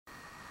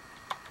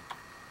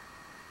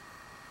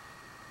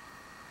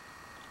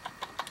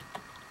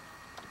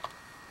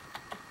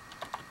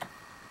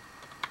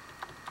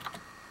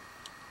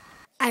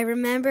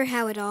remember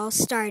how it all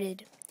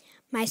started.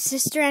 My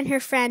sister and her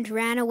friend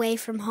ran away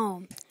from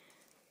home.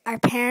 Our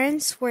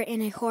parents were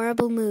in a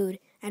horrible mood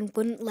and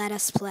wouldn't let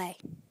us play.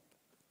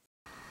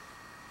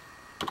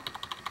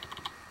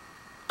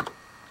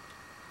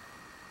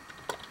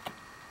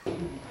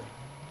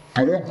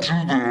 Don't do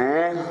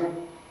that!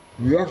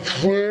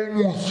 What's wrong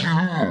with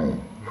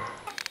you?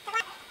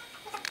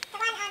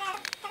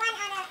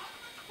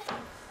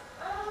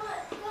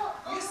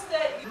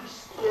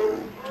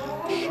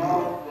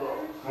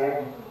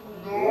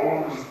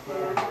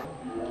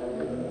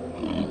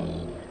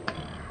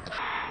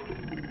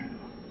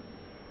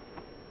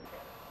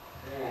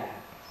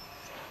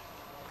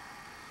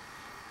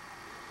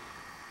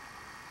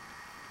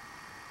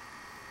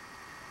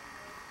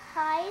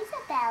 Hi,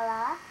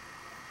 Isabella.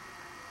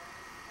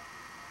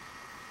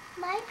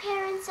 My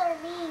parents are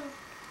mean.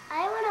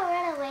 I want to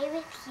run away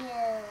with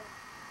you.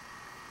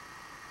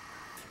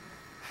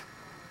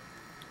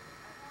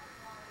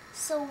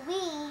 So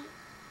we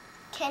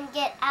can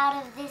get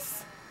out of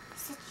this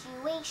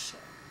situation.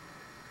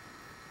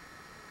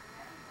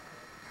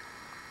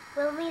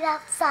 We'll meet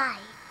outside.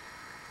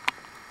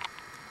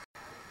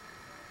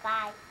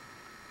 Bye.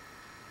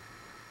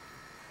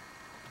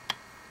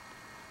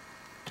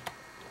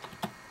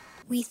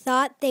 We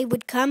thought they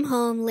would come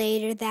home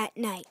later that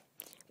night,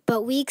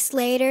 but weeks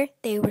later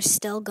they were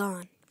still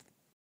gone.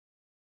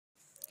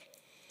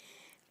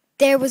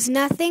 There was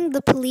nothing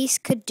the police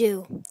could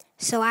do,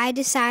 so I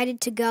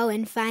decided to go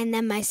and find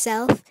them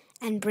myself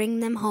and bring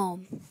them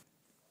home.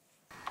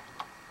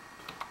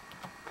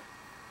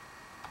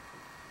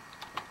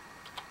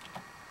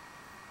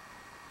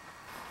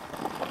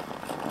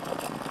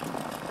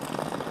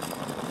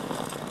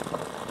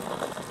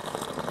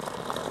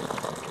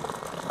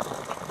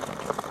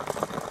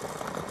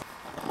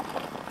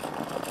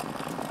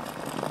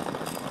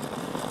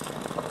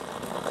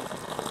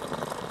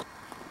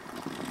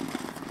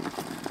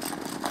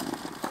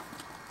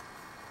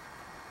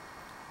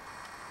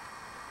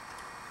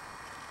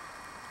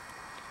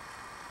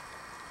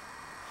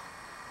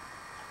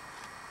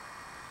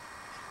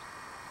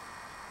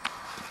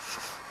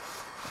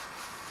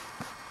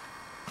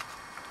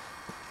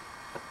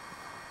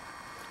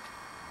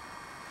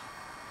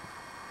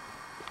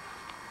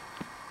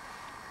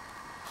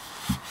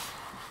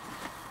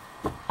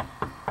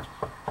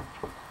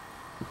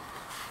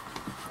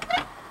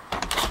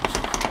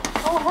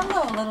 Oh,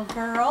 hello, little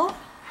girl.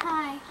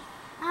 Hi.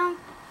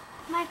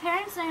 My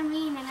parents are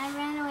mean and I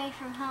ran away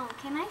from home.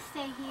 Can I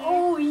stay here?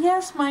 Oh,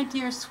 yes, my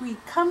dear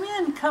sweet. Come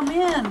in, come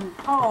in.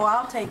 Oh,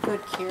 I'll take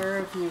good care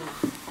of you.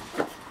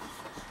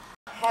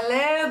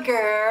 Hello,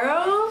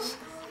 girls.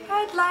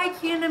 I'd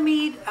like you to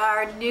meet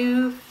our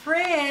new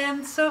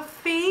friend,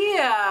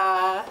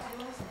 Sophia.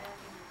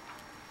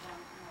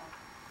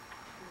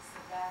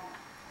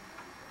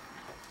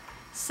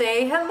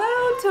 Say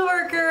hello to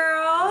her,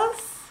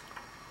 girls.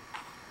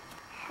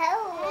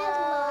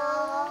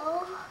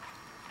 Hello.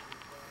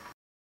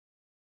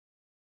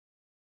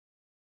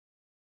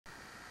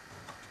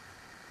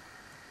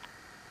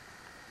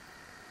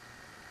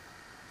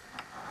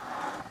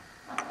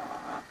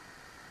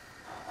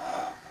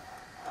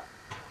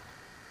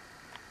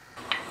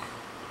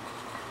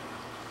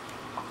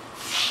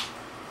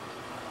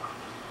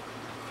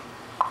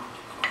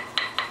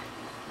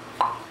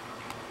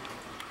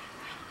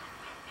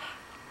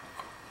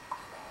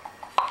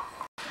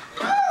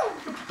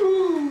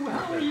 Ooh,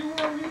 how are you,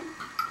 Mommy?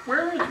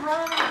 Where is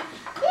Ronnie?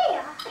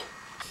 Here.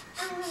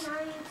 I'm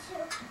running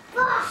too.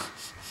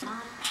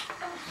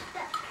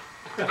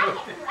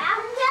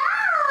 I'm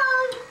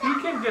down. You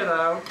can get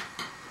out.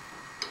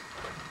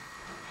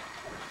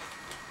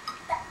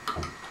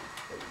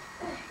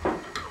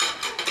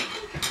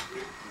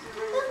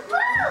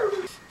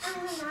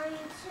 I'm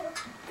running too.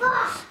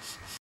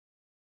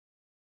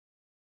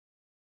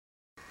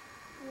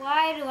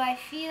 Why do I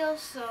feel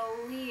so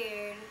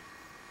weird?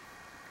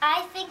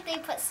 I think they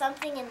put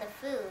something in the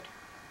food.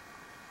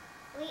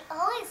 We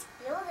always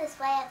feel this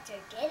way after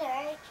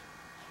dinner.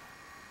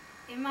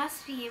 It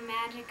must be a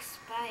magic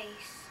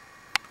spice.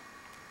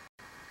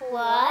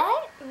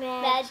 What?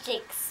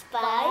 Magic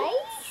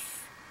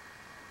spice?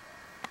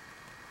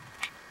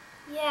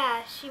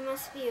 Yeah, she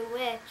must be a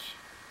witch.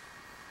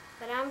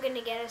 But I'm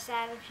gonna get us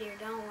out of here,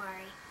 don't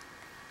worry.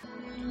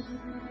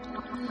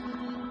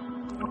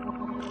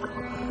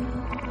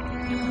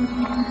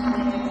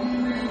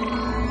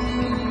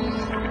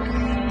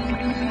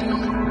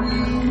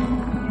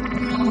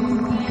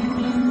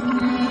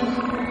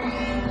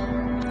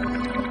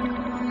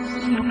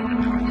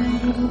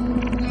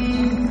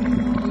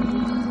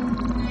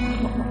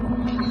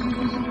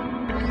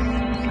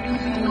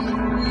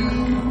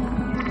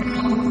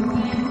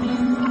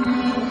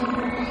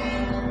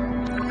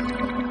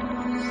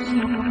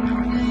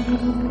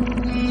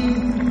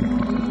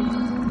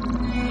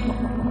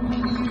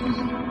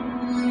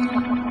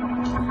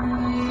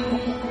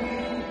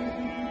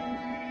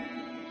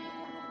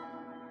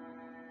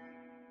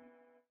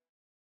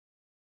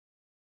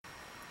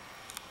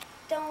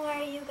 Don't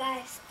worry, you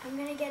guys. I'm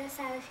gonna get us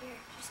out of here.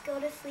 Just go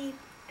to sleep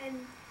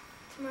and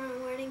Tomorrow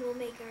morning we'll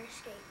make our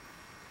escape.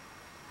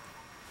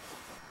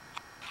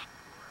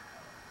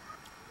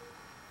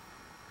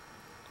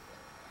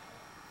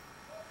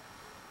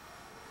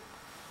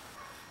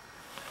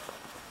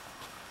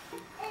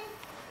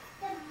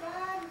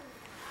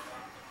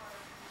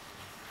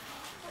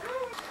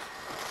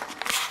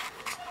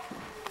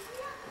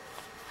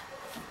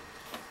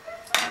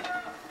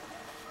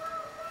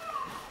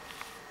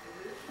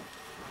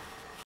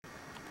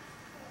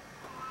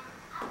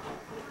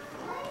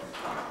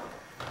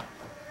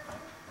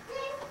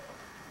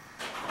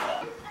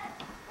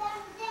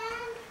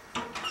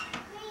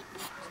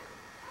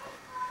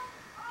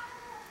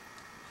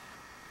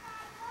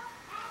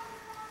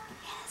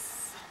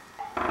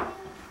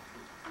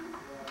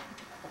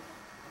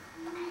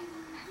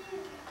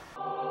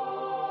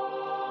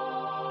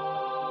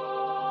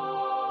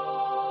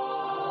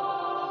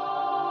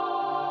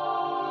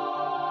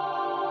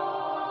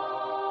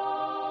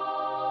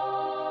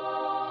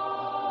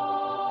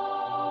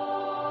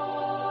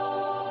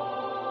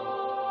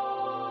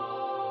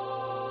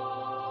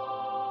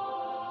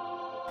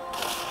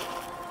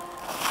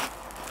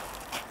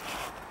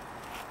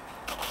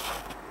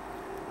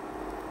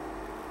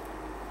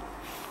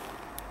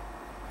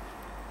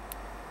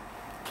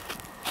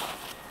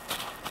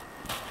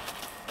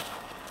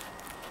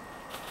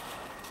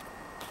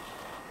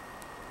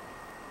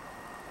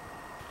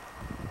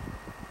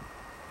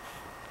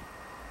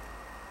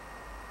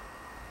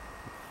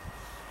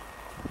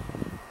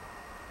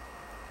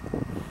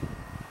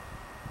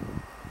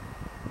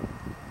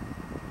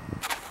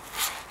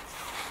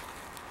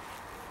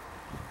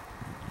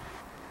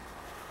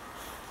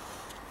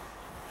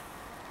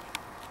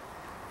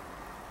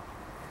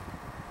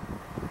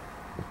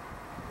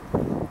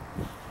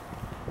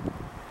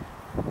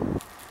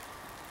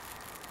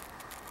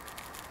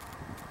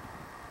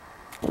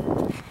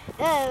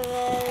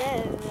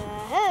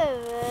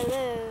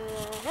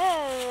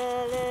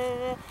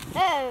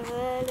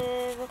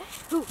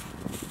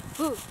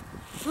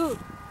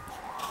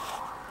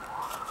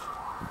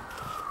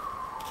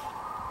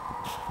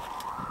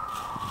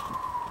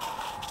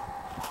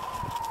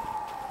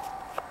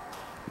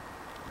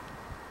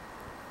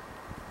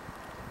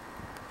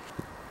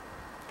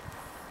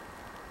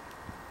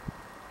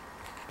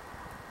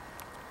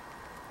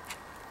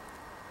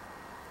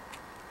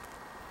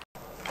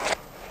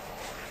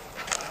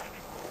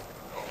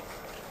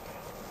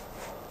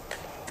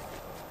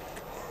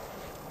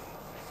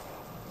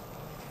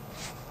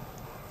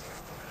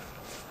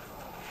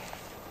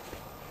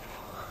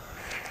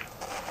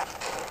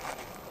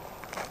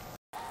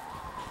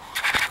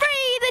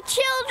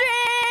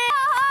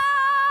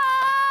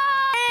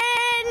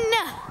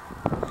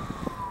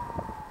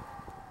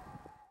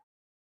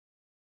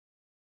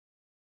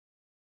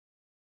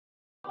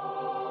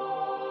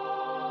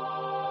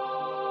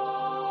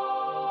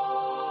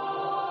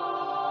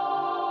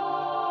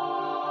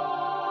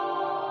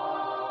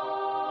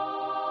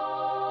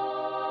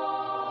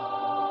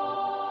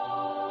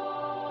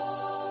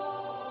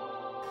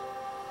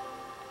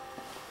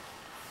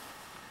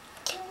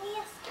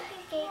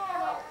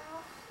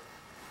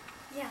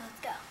 Yeah, let's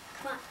go.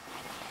 Come on.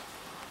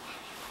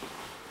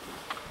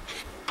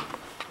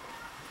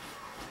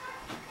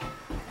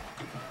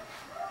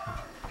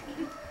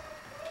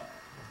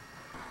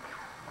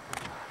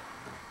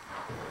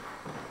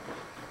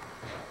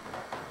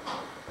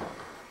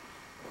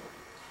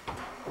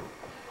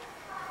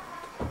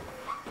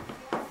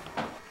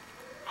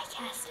 I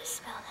cast a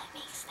spell that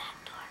makes that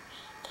door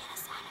get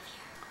us out of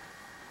here.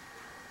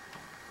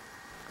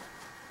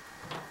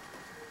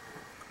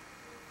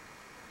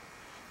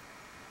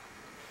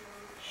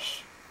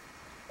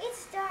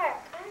 It's dark.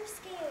 I'm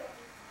scared.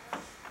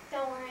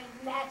 Don't worry,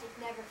 magic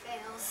never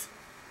fails.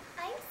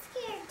 I'm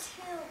scared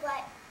too,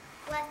 but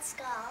let's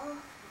go.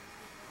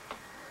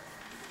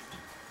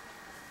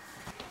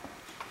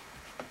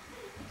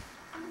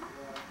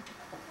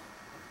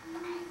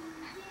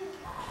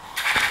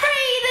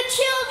 Free the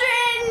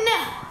children!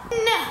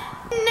 No,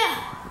 no,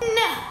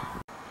 no.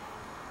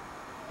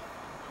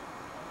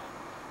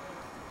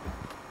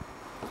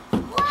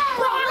 Wow,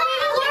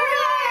 it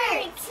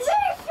worked!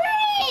 We're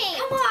free!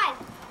 Come on.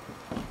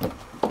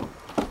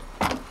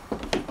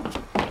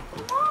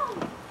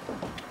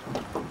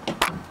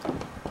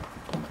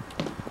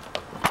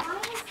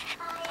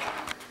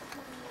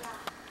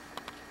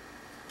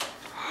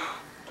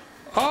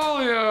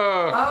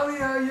 Alia!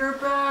 Alia, you're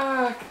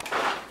back!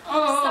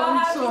 Oh,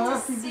 I'm so happy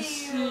happy to to see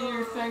see you.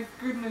 you. Thank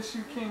goodness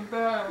you came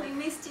back. We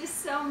missed you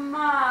so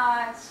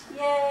much.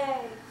 Yay.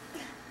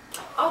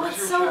 Oh, Where's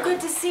it's your so bag?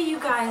 good to see you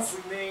guys.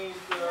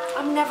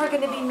 I'm never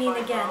going to be mean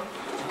again.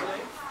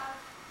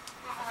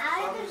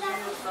 Out of the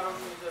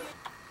dark.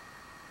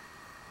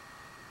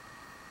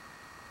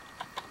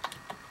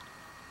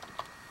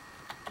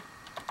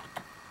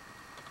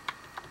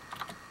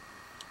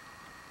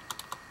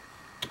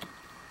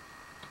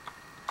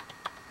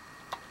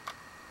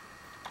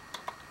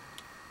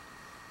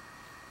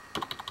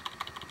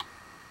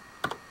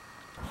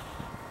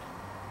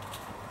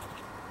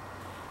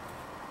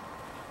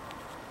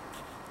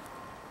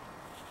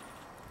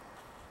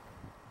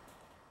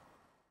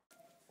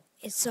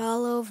 it's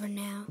all over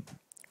now.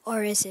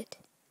 Or is it?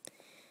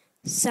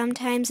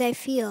 Sometimes I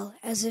feel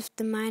as if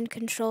the mind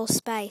control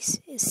spice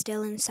is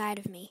still inside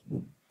of me.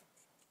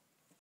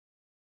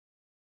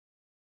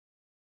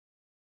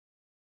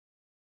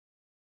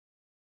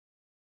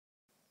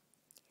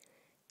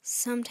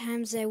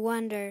 Sometimes I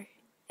wonder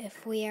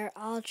if we are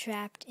all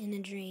trapped in a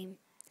dream.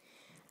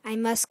 I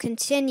must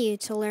continue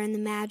to learn the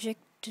magic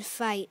to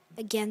fight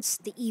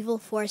against the evil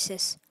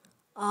forces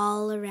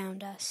all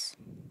around us.